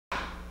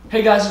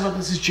Hey guys, what's up?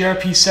 This is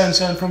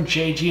JRP77 from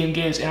JGM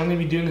Games, and I'm going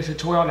to be doing a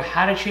tutorial on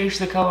how to change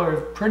the color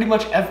of pretty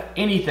much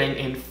anything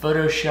in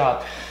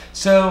Photoshop.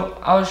 So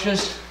I was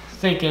just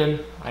thinking,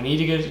 I need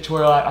to get a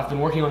tutorial out. I've been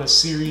working on a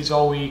series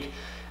all week,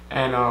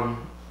 and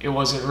it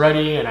wasn't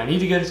ready, and I need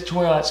to get a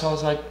tutorial out. So I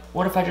was like,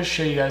 what if I just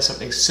show you guys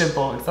something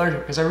simple in Photoshop?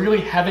 Because I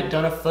really haven't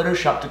done a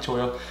Photoshop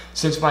tutorial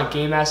since my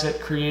game asset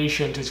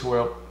creation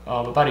tutorial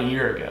about a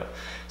year ago.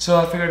 So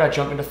I figured I'd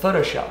jump into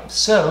Photoshop.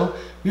 So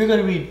we are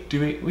going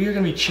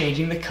to be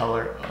changing the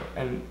color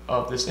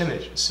of this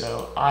image.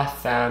 So I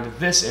found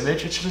this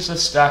image. It's just a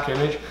stock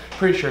image.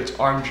 Pretty sure it's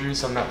orange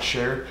juice. I'm not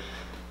sure.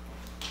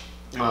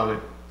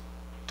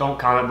 Don't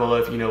comment below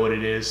if you know what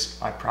it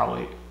is.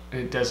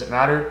 It doesn't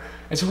matter.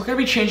 And so we're going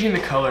to be changing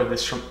the color of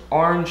this from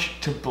orange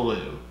to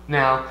blue.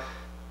 Now,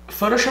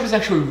 Photoshop is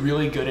actually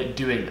really good at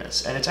doing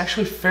this, and it's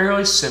actually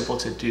fairly simple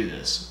to do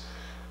this.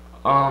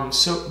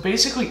 So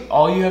basically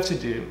all you have to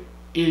do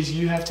is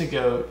you have to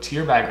go to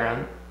your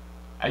background,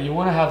 and you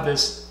want to have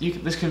this,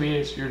 this can be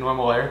your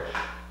normal layer,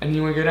 and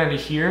you want to go down to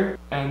here,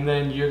 and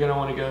then you're going to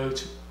want to go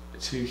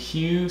to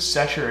Hue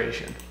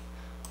Saturation.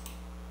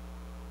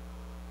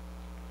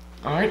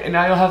 Alright, and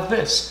now you'll have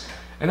this.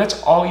 And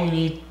that's all you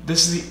need.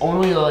 This is the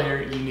only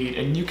layer you need,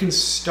 and you can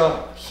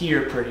start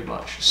here pretty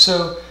much.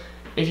 So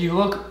if you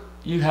look,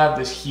 you have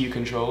this Hue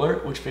Controller,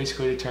 which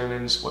basically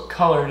determines what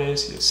color it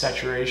is. You have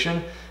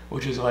Saturation,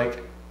 which is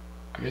like,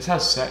 I guess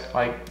has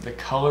the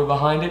color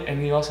behind it,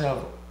 and you also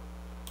have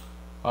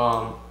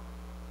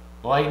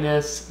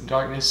lightness,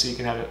 darkness, so you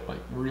can have it like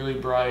really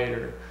bright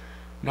or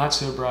not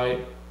so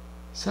bright.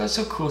 So that's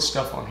some cool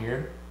stuff on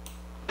here.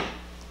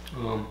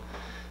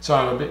 So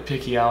I'm a bit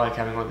picky. I like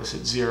having all this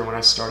at 0 when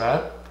I start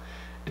out.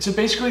 And so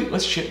basically,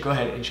 let's go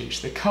ahead and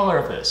change the color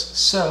of this.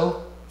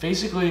 So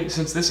basically,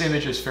 since this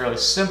image is fairly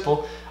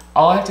simple,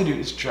 all I have to do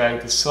is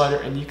drag the slider,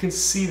 and you can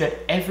see that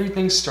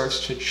everything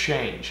starts to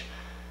change.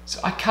 So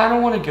I kind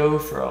of want to go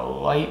for a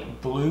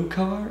light blue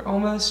color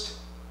almost.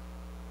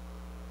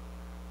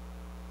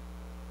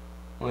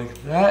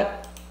 Like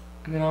that.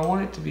 And then I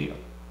want it to be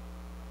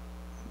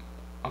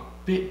a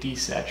bit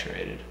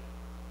desaturated,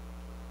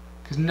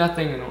 because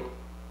nothing in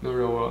the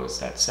real world is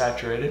that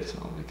saturated. So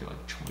I'll make it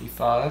like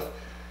 25.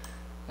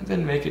 And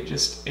then make it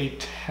just a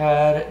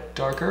tad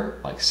darker,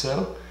 like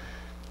so.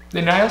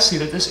 Then now you'll see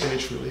that this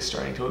image is really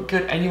starting to look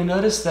good. And you'll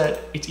notice that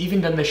it's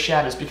even done the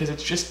shadows, because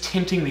it's just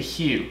tinting the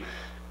hue.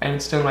 And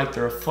it's done like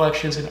the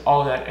reflections and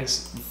all that. And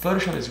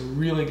Photoshop is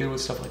really good with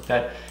stuff like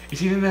that.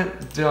 It's even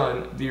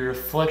done the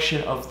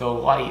reflection of the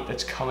light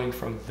that's coming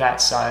from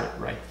that side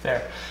right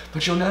there.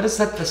 But you'll notice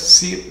that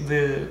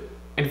the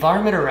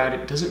environment around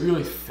it doesn't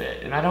really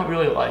fit, and I don't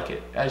really like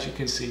it. As you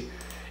can see,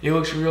 it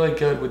looks really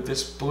good with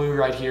this blue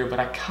right here,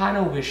 but I kind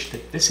of wish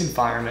that this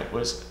environment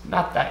was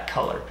not that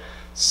color.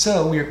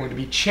 So we are going to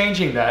be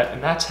changing that,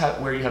 and that's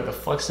where you have the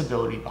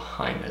flexibility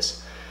behind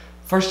this.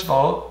 First of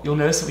all, you'll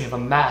notice that we have a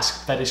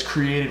mask that is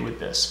created with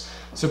this.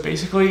 So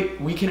basically,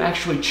 we can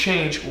actually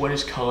change what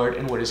is colored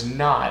and what is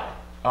not,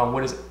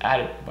 what is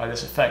added by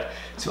this effect.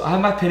 So I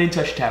have my Pen and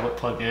Touch tablet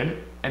plugged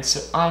in, and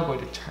so I'm going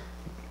to turn,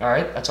 all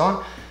right, that's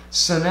on.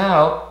 So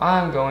now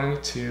I'm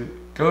going to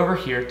go over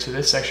here to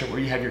this section where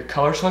you have your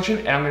color selection,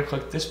 and I'm going to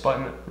click this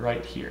button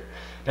right here.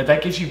 Now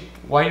that gives you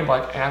white and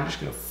black, and I'm just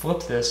going to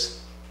flip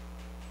this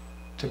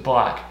to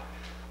black.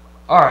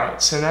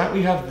 Alright, so now that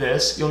we have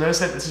this, you'll notice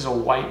that this is a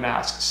white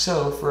mask.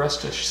 So for us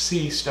to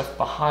see stuff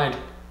behind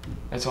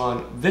that's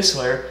on this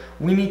layer,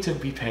 we need to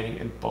be painting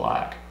in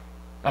black.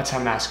 That's how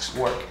masks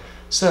work.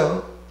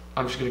 So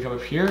I'm just going to come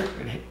up here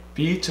and hit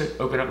B to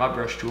open up my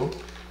brush tool.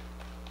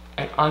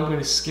 And I'm going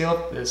to scale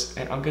up this,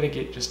 and I'm going to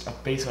get just a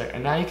base layer.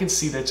 And now you can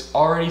see that it's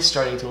already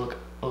starting to look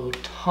a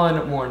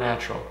ton more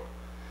natural.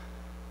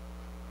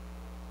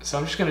 So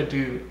I'm just going to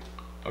do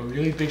a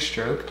really big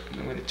stroke, and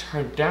I'm going to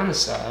turn down the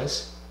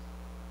size.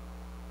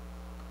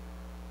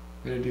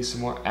 I'm going to do some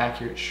more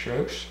accurate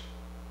strokes.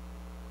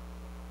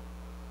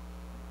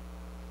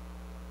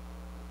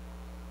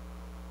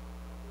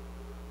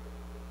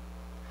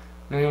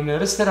 Now you'll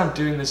notice that I'm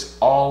doing this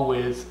all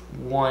with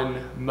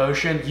one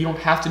motion. You don't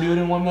have to do it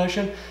in one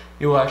motion.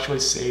 It will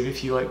actually save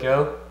if you let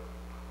go.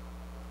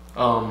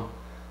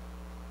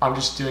 I'm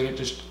just doing it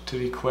just to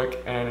be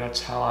quick, and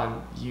that's how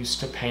I'm used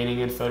to painting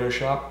in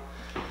Photoshop.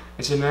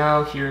 And so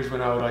now here's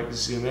when I would like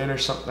zoom in or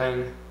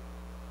something.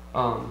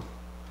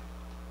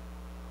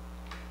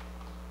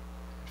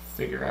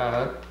 Figure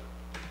out.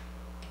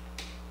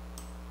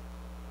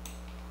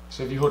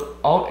 So if you hold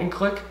Alt and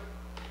click,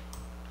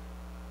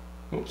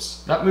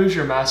 oops, that moves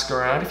your mask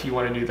around if you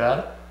want to do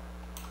that.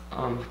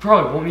 You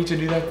probably won't need to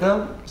do that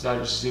though, because I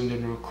just zoomed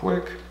in real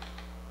quick.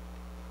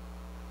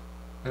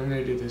 I'm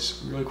going to do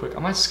this really quick. I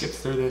might skip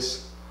through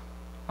this.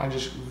 I'm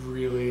just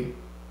really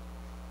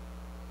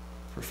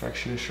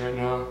perfectionist right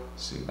now.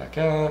 Zoom back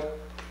out.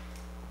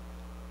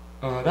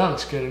 That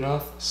looks good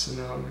enough. So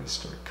now I'm going to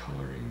start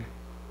coloring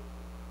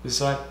this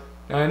side.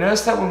 Now I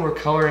noticed that when we're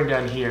coloring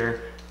down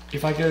here,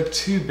 if I go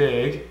too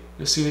big,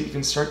 you'll see that you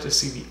can start to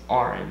see the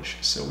orange.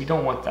 So we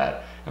don't want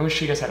that. I'm going to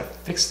show you guys how to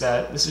fix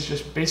that. This is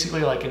just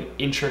basically like an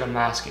intro to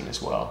masking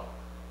as well.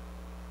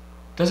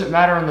 Doesn't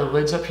matter on the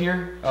lids up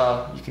here.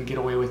 You can get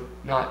away with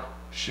not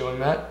showing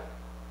that.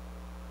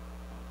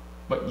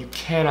 But you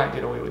cannot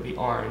get away with the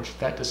orange.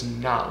 That does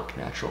not look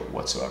natural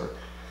whatsoever.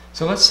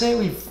 So let's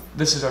say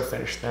this is our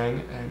finished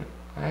thing, and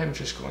I am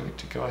just going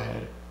to go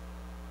ahead,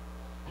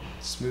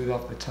 smooth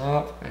off the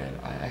top,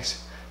 and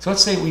so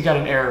let's say we got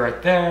an error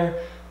right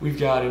there. We've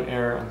got an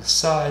error on the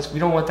sides. We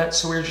don't want that,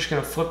 so we're just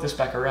going to flip this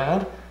back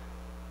around.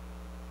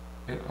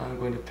 And I'm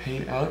going to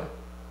paint out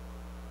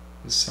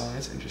the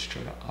sides and just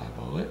try to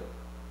eyeball it.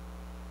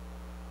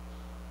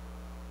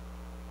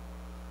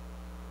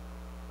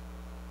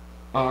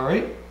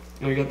 Alright,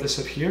 and we got this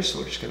up here, so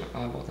we're just going to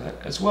eyeball that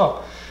as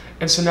well.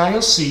 And so now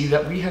you'll see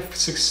that we have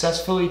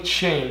successfully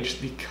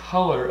changed the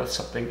color of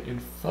something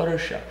in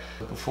Photoshop.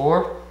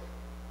 Before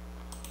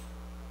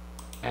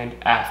and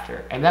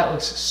after. And that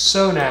looks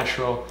so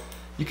natural.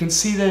 You can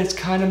see that it's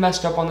kind of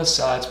messed up on the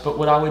sides, but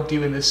what I would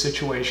do in this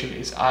situation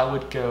is I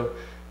would go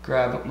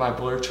grab my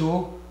blur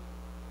tool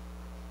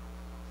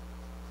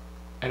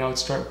and I would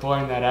start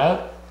blurring that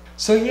out.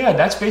 So yeah,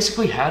 that's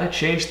basically how to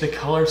change the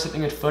color of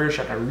something in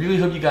Photoshop. I really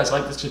hope you guys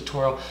like this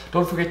tutorial.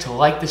 Don't forget to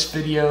like this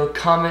video,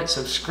 comment,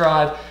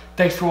 subscribe.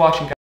 Thanks for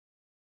watching, guys.